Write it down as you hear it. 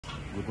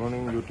Good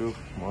morning YouTube.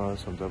 মই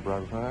Sanjay Bura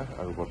Gohain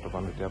আৰু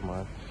বৰ্তমান এতিয়া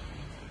মই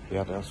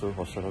ইয়াতে আছো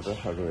হস্টেলতে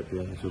আৰু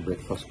এতিয়া আছো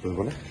ব্ৰেকফাষ্ট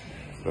কৰিবলৈ।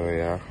 তো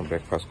এয়া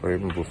ব্ৰেকফাষ্ট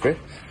কৰিম বুফে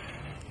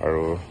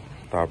আৰু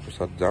তাৰ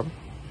পিছত যাম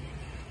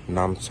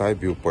NamXay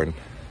viewpoint।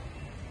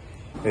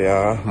 এয়া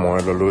মই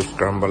ললো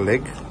স্ক্ৰাম্বল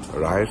এগ,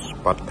 ৰাইচ,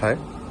 পাত থাই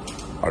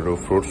আৰু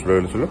ফ্ৰুটছ লৈ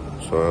লৈছিলো।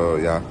 সো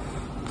এয়া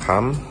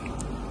খাম,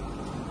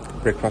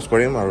 ব্ৰেকফাষ্ট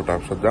কৰিম আৰু তাৰ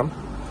পিছত যাম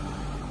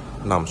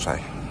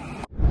NamXay।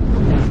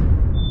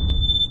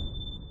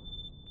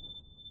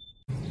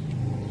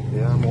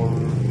 এয়া মোৰ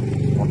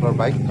মটৰ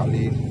বাইক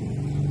কালি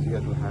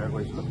যিহেতু হায়াৰ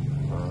কৰিছিলোঁ,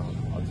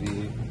 আজি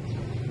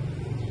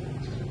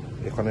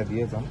এখনে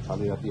দিয়ে যাম।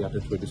 কালি ৰাতি ইয়াতে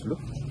থৈ দিছিলোঁ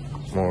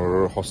মোৰ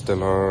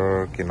হোষ্টেলৰ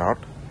কিনাৰত।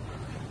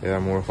 এয়া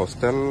মোৰ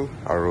হোষ্টেল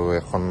আৰু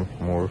এখন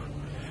মোৰ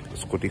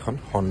স্কুটিখন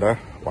হণ্ডা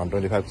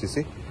 125cc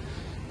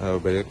আৰু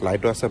বেলেগ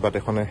লাইটো আছে, বাট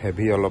এখনে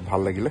হেভি অলপ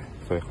ভাল লাগিলে,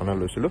 চ' এখনে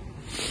লৈছিলোঁ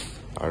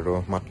আৰু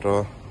মাত্ৰ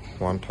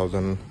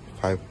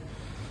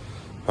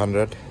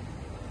 1500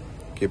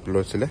 কিপ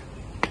লৈছিলে।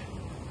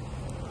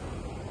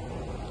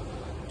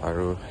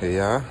 আৰু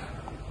এয়া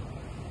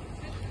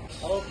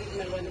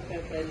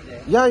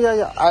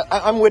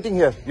I'm waiting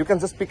here. You can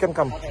just pick and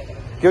come.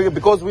 Okay.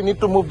 Because we need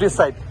to move this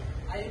side.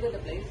 I know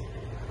the place.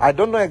 I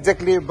don't know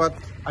exactly, but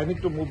I need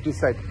to move this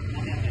side.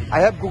 I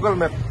have Google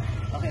Map.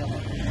 Okay.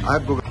 I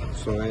have Google.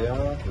 So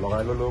yeah,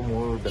 লগাই ললো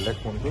মোৰ বেলেগ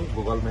ফোনটো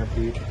Google map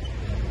দি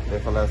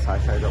এইফালে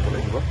চাই যাব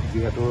লাগিব,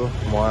 যিহেতু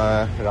মই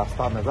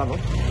ৰাস্তা নাজানো।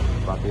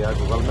 বাট ইয়াৰ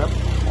গুগল মেপ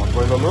অন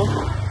কৰি ললো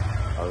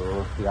আৰু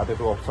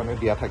ইয়াতেতো অপশ্যনে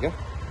দিয়া থাকে।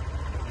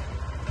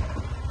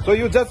 So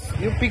you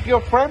pick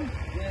your friend.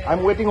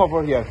 I'm waiting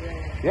over here.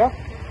 Yeah.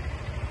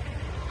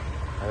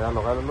 এয়া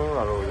লগাই ললো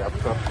আৰু ইয়াৰ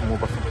পিছত মোৰ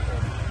পাছত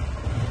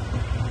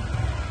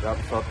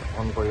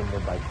অন কৰিম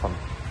মোৰ বাইকখন।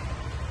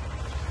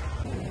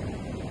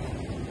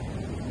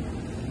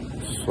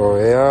 So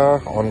এয়া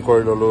অন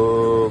কৰি ললো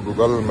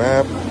গুগল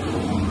মেপ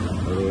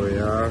আৰু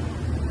এয়া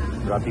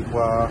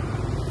ৰাতিপুৱা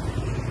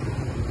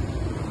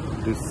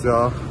দৃশ্য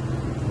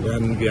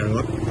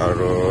ভেনভিয়াঙত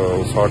আৰু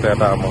ওচৰতে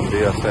এটা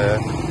মন্দিৰ আছে,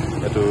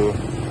 এইটো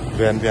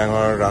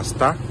ভেনভিয়াঙৰ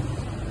ৰাস্তা।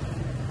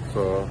 চ'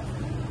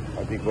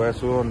 আজি গৈ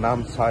আছো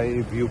NamXay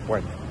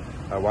viewpoint,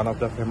 one of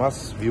the famous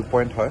view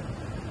point হয়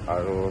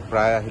আৰু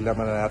প্ৰায় আহিলে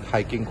মানে ইয়াত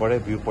হাইকিং কৰে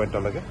ভিউ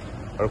পইণ্টলৈকে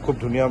আৰু খুব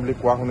ধুনীয়া বুলি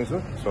কোৱা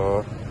শুনিছোঁ। চ'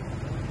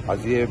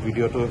 আজি এই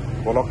ভিডিঅ'টো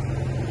বলক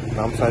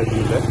NamXay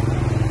ভিউতে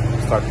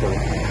ষ্টাৰ্ট কৰোঁ।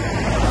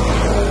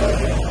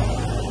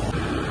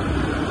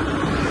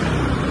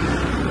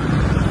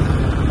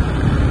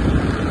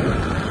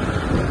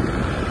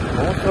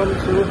 মৌচম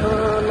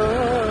সুহানা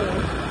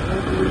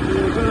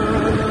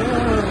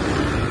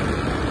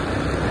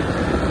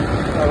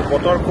আৰু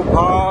বতৰ খুব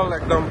ভাল,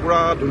 একদম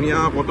পুৰা ধুনীয়া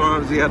বতৰ।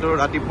 যিহেতু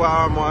ৰাতিপুৱা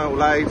মই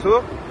ওলাই আহিছোঁ,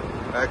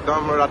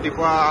 একদম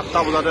ৰাতিপুৱা 8টা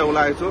বজাতে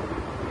ওলাই আহিছোঁ।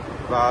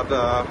 বাট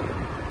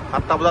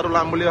 7টা বজাত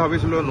ওলাম বুলি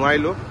ভাবিছিলোঁ,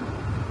 নোৱাৰিলোঁ।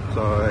 চ'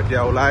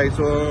 এতিয়া ওলাই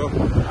আহিছোঁ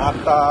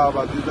 8টা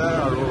বাজিলে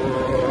আৰু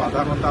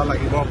আধা ঘণ্টা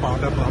লাগিব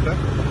পাওঁতে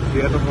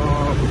যিহেতু মই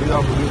ঘূৰি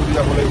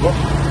যাব লাগিব।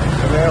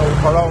 এনে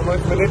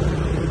 18-19 মিনিট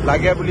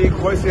লাগে বুলি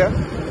কৈছে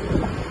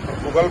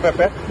গুগল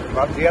মেপে,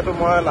 বাট যিহেতু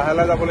মই লাহে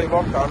যাব লাগিব,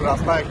 কাৰণ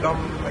ৰাস্তা একদম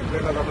একোৱে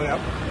নাজানো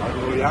ইয়াত আৰু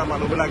ইয়াৰ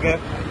মানুহবিলাকে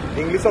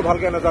ইংলিছো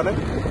ভালকৈ নাজানে।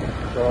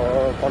 তো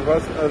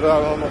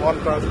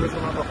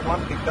ট্ৰান্সলেশ্যনত অকণমান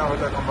দিগদাৰ হৈ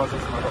যায়,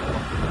 কনভাৰ্চেশ্যনত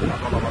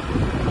অকণমান।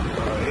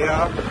 এয়া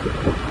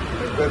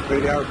লেংগুৱেজ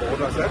বেৰিয়াৰ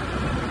বহুত আছে,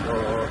 তো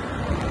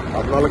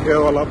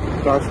আপোনালোকেও অলপ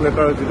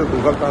ট্ৰান্সলেটৰ, যিটো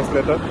গুগল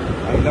ট্ৰান্সলেটৰ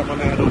আহিলে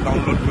মানে সেইটো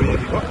ডাউনলোড কৰি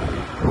আহিব।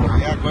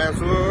 এয়া গৈ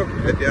আছোঁ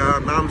এতিয়া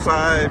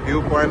NamXay ভিউ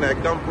পইণ্ট,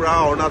 একদম পূৰা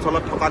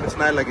অৰুণাচলত থকা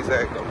নিচিনাই লাগিছে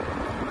একদম।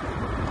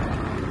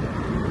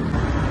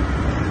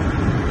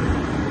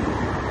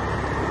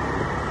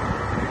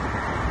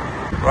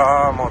 পুৰা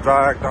মজা,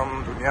 একদম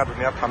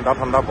ধুনীয়া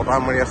ঠাণ্ডা বতাহ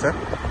মাৰি আছে।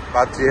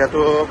 বাট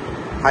যিহেতু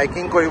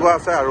হাইকিং কৰিব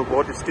আছে আৰু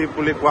বহুত ষ্টিপ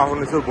বুলি কোৱা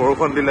শুনিছোঁ,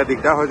 বৰষুণ দিলে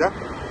দিগদাৰ হৈ যায়।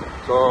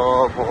 চ'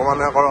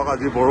 ভগৱানে কৰক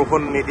আজি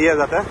বৰষুণ নিদিয়ে,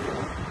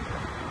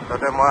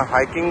 যাতে মই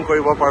হাইকিং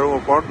কৰিব পাৰোঁ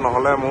ওপৰত,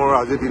 নহ'লে মোৰ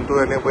আজিৰ দিনটো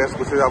এনে ৱেষ্ট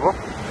গুচি যাব,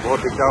 বহুত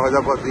দিগদাৰ হৈ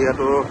যাব।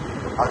 যিহেতু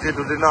আজি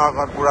দুদিনৰ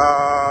আগত পুৰা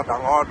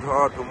ডাঙৰ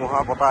ধুমুহা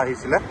বতাহ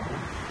আহিছিলে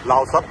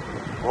লাওছত,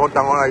 বহুত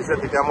ডাঙৰ আহিছে।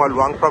 তেতিয়া মই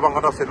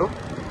লুৱাংপ্ৰবাঙত আছিলোঁ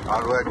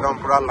আৰু একদম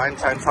পুৰা লাইন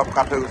চাইন চব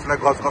কাট হৈ গৈছিলে,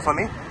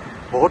 গছ-গছনি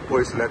বহুত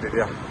পৰিছিলে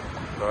তেতিয়া।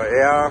 তো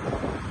এয়া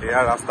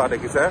ৰাস্তা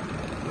দেখিছে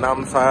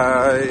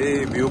NamXay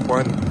ভিউ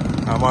পইণ্ট।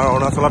 আমাৰ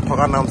অৰুণাচলত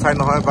থকা NamXay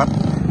নহয়, বাট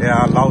এয়া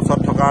লাওছত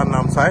থকা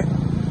NamXay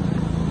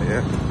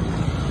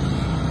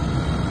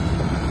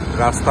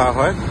ৰাস্তা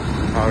হয়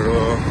আৰু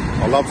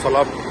অলপ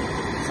চলপ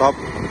চব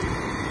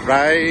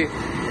প্ৰায়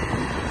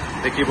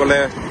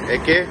দেখিবলৈ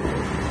একে,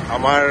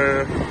 আমাৰ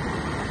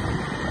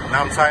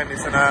NamXay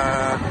নিচিনা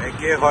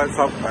একেই হয়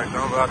চব,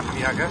 একদম পুৰা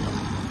ধুনীয়াকৈ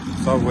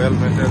চব ৱেল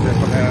মেইনটেইন।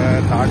 এইফালে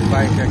ডাৰ্ট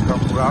বাইক একদম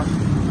পুৰা,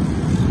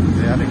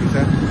 এয়া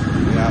দেখিছে,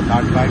 এয়া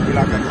ডাৰ্ট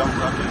বাইকবিলাক একদম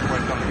পুৰা ভিউ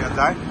পইণ্টলৈকে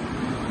যায়।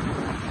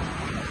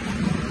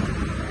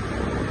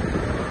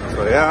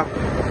 চ'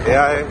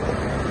 এয়াই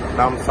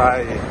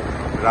NamXay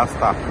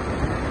ৰাস্তা।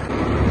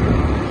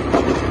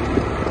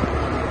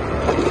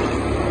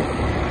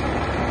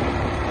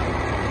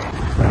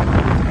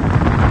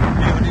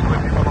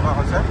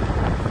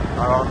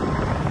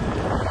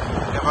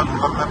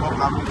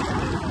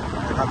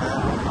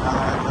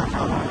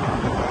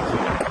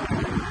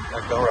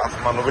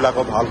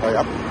 মানুহবিলাকো ভাল হয়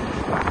ইয়াত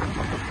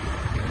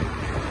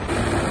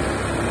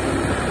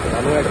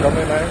মানুহ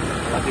একদমেই নাই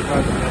ৰাতিপুৱা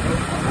ধুনীয়াটো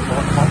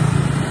বহুত কম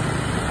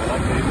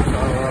অলপ দেৰি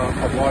পিছৰ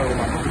হ'ব আৰু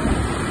মানুহ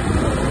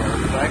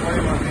ট্ৰাই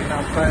কৰিম আমি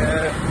NamXay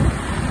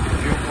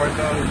ভিউ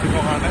পইণ্টত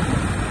উঠিবৰ কাৰণে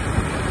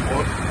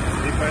বহুত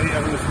শ্লিপাৰী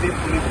আৰু ষ্টিপ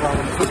বুলি কোৱা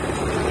শুনিছোঁ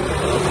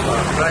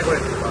ট্ৰাই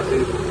কৰিম আজি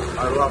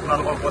আৰু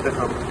আপোনালোকক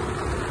দেখাম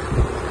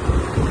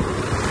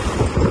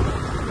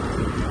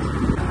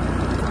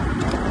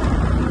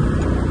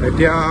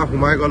এতিয়া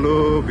সোমাই গ'লো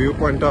ভিউ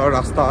পইণ্টৰ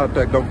ৰাস্তাত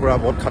একদম পুৰা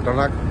বহুত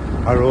খাতৰনাক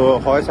আৰু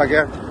হয়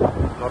চাগে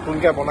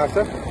নতুনকৈ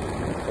বনাইছে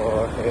তো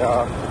সেয়া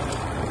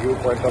ভিউ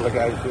পইণ্টলৈকে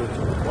আহিছোঁ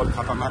বহুত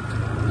খাতৰনাক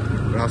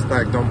ৰাস্তা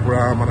একদম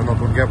পুৰা মানে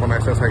নতুনকৈ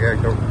বনাইছে চাগে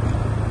একদম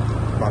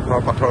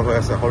পাথৰ হৈ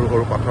আছে সৰু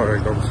সৰু পাথৰ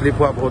একদম শ্লিপ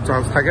হোৱা বহুত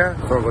চান্স থাকে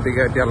তো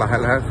গতিকে এতিয়া লাহে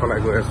লাহে চলাই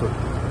গৈ আছোঁ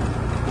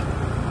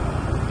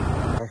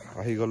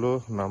আহি গ'লো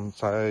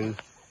NamXay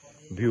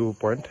ভিউ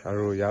পইণ্ট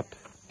আৰু ইয়াত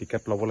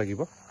টিকেট ল'ব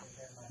লাগিব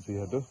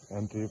যিহেতু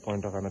এণ্ট্ৰি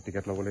পইণ্টৰ কাৰণে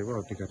টিকেট ল'ব লাগিব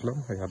আৰু টিকেট ল'ম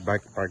ইয়াত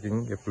বাইক পাৰ্কিং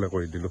এপ্লাই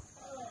কৰি দিলোঁ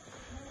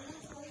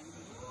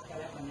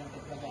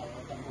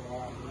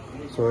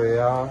চ'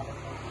 এয়া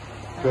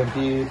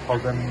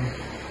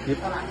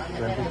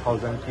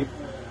 20,000 কিপ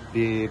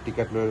দি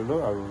টিকেট লৈ ল'লোঁ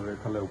আৰু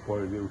এইফালে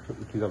ওপৰেদি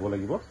উঠি যাব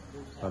লাগিব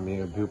আমি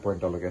ভিউ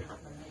পইণ্টলৈকে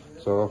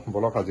চ'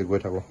 বলক আজি গৈ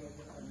থাকোঁ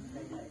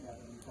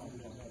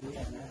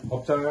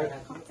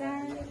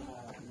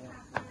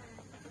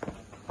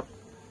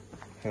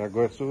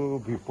গৈ আছোঁ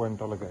ভিউ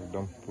পইণ্টলৈকে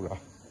একদম পুৰা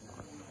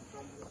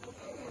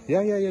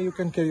ইউ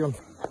কেন কেৰি অন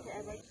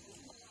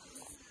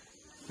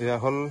এয়া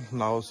হ'ল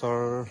লাওছৰ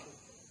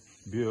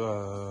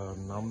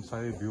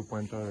NamXay ভিউ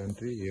পইণ্টৰ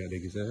এণ্ট্ৰি এয়া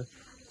দেখিছে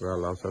পুৰা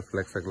লাওছৰ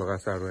ফ্লেগ চেগ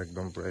লগাইছে আৰু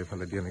একদম পুৰা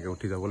এইফালে দি এনেকৈ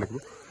উঠি যাব লাগিব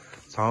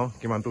চাওঁ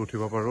কিমানটো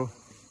উঠিব পাৰোঁ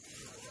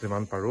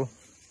যিমান পাৰোঁ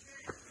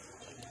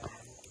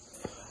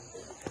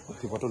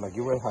উঠিবতো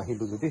লাগিবই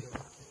আহিলোঁ যদি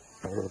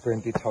আৰু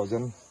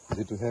 20,000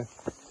 যিটোহে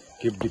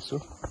কিপ দিছোঁ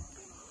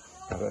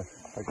আৰু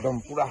একদম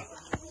পুৰা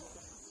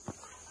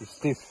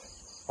ষ্টিফ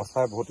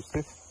সঁচাই বহুত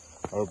ষ্টিফ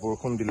আৰু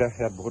বৰষুণ দিলে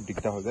ইয়াত বহুত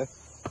দিগদাৰ হৈ যায়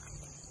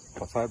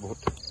সঁচাই বহুত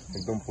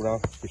একদম পুৰা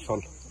পিছল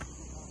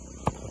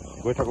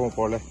গৈ থাকোঁ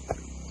ওপৰলৈ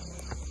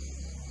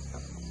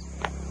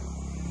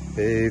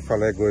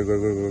এইফালে গৈ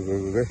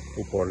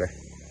ওপৰলৈ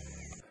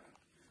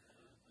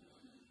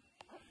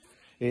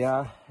এয়া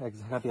এক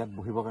জেগাত ইয়াত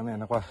বহিবৰ কাৰণে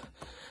এনেকুৱা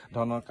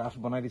ধৰণৰ কাঠ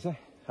বনাই দিছে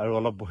আৰু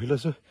অলপ বহি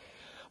লৈছোঁ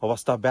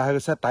অৱস্থা বেয়া হৈ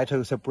গৈছে টাইট হৈ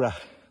গৈছে পুৰা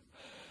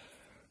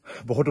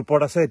বহুত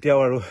ওপৰত আছে এতিয়াও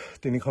আৰু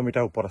 300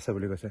 মিটাৰ ওপৰত আছে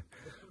বুলি কৈছে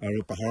আৰু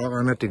পাহাৰৰ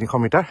কাৰণে 300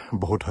 মিটাৰ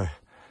বহুত হয়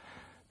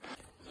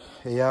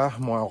এয়া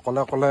মই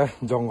অকলে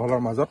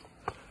জংঘলৰ মাজত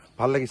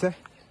ভাল লাগিছে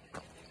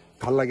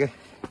ভাল লাগে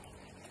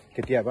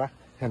কেতিয়াবা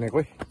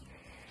সেনেকৈ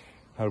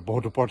আৰু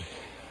বহুত ওপৰত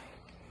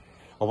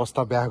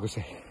অৱস্থা বেয়া হৈ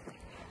গৈছে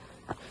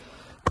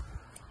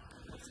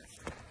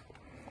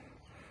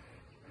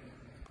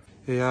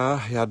এয়া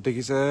ইয়াত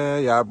দেখিছে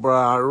ইয়াৰ পৰা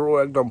আৰু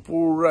একদম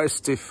পুৰা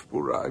ষ্টিফ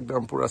পুৰা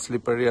একদম পুৰা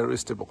শ্লিপাৰী আৰু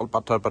ষ্টিফ অকল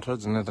পাথৰ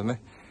যেনে তেনে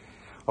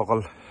অকল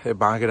এই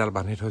বাঁহকেইডাল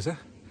বান্ধি থৈছে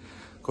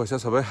কৈছে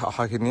চবে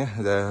আশাখিনিয়ে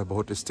যে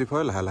বহুত ষ্টিফ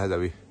হয় লাহে লাহে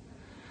যাবি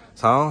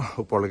চাওঁ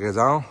ওপৰলৈকে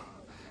যাওঁ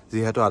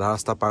যিহেতু আধা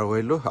ৰাস্তা পাৰ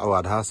কৰিলোঁ আৰু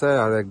আধা আছে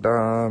আৰু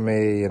একদম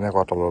এই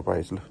এনেকুৱা তলৰ পৰা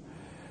আহিছিলোঁ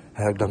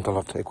একদম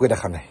তলত একোৱে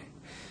দেখা নাই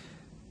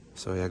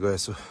চ' এয়া গৈ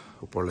আছোঁ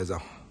ওপৰলৈ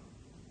যাওঁ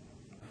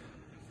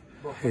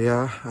এয়া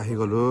আহি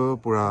গ'লোঁ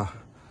পুৰা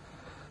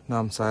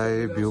NamXay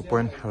ভিউ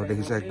পইণ্ট আৰু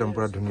দেখিছে একদম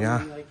পুৰা ধুনীয়া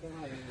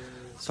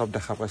চব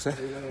দেখা পাইছে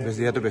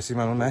যিহেতু বেছি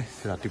মানুহ নাই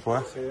ৰাতিপুৱা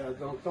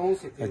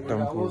একদম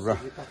পুৰা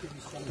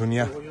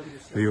ধুনীয়া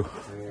ভিউ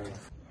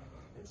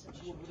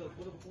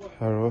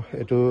আৰু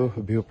এইটো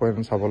ভিউ পইণ্ট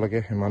চাব লাগে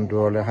ইমান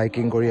দূৰলৈ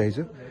হাইকিং কৰি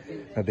আহিছোঁ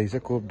দেখিছে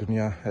খুব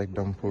ধুনীয়া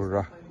একদম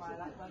পুৰা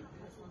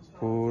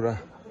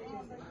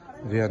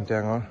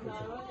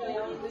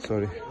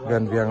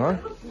ভেনভিয়াঙৰ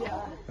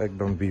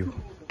একদম ভিউ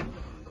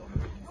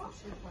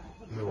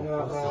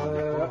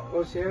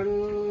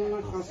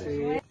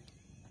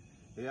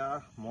এয়া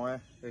মই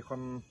এইখন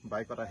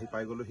বাইকত আহি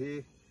পাই গ'লোহি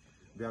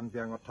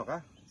ভেনভিয়াঙত থকা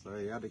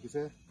এয়া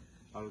দেখিছে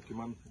আৰু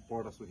কিমান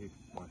ওপৰত আছোহি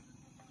মই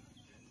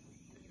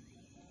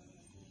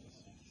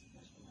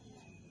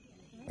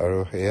আৰু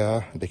এয়া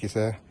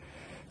দেখিছে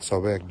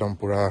চবে একদম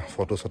পুৰা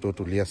ফটো চটো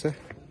তুলি আছে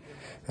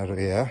আৰু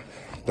এয়া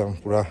একদম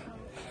পুৰা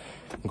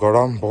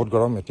গৰম বহুত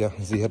গৰম এতিয়া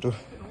যিহেতু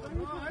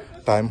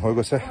টাইম হৈ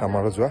গৈছে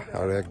আমাৰো যোৱা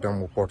আৰু একদম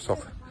ওপৰত চক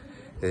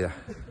এয়া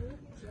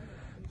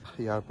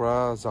ইয়াৰ পৰা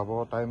যাব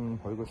টাইম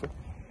হৈ গৈছে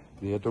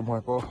যিহেতু মই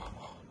আকৌ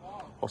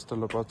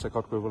হোষ্টেলৰ পৰা চেক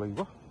আউট কৰিব লাগিব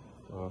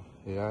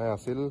এয়াই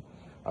আছিল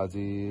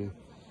আজি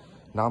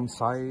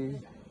NamXay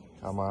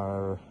আমাৰ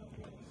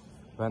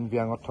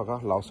ভেনভিয়াঙত থকা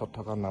লাওছত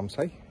থকা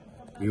NamXay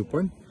ভিউ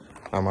পইণ্ট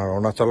আমাৰ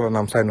অৰুণাচলৰ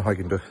NamXay নহয়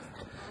কিন্তু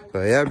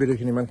এয়া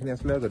ভিডিঅ'খিনি ইমানখিনি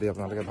আছিলে যদি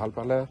আপোনালোকে ভাল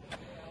পালে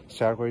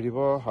শ্বেয়াৰ কৰি দিব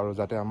আৰু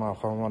যাতে আমাৰ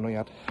অসমৰ মানুহ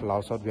ইয়াত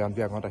লাওছত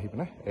ভেনভিয়াঙত আহি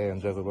পিনে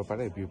এনজয় কৰিব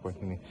পাৰে ভিউ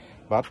পইণ্টখিনি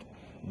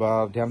বা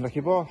ধ্যান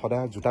ৰাখিব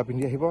সদায় জোতা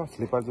পিন্ধি আহিব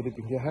শ্লিপাৰ যদি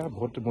পিন্ধি আহে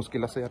বহুত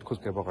মুস্কিল আছে ইয়াত খোজ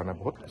কাঢ়িবৰ কাৰণে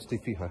বহুত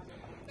ষ্টিফি হয়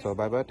চ'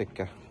 bye bye take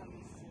care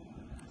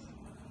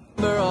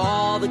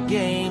All the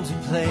games you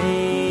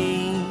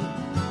played,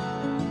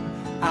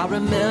 I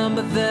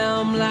remember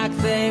them like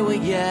they were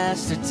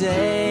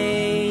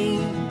yesterday.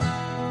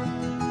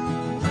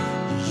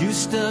 You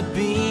used to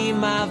be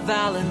my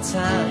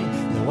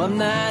Valentine. No, I'm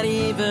not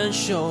even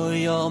sure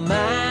you're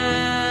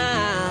mine.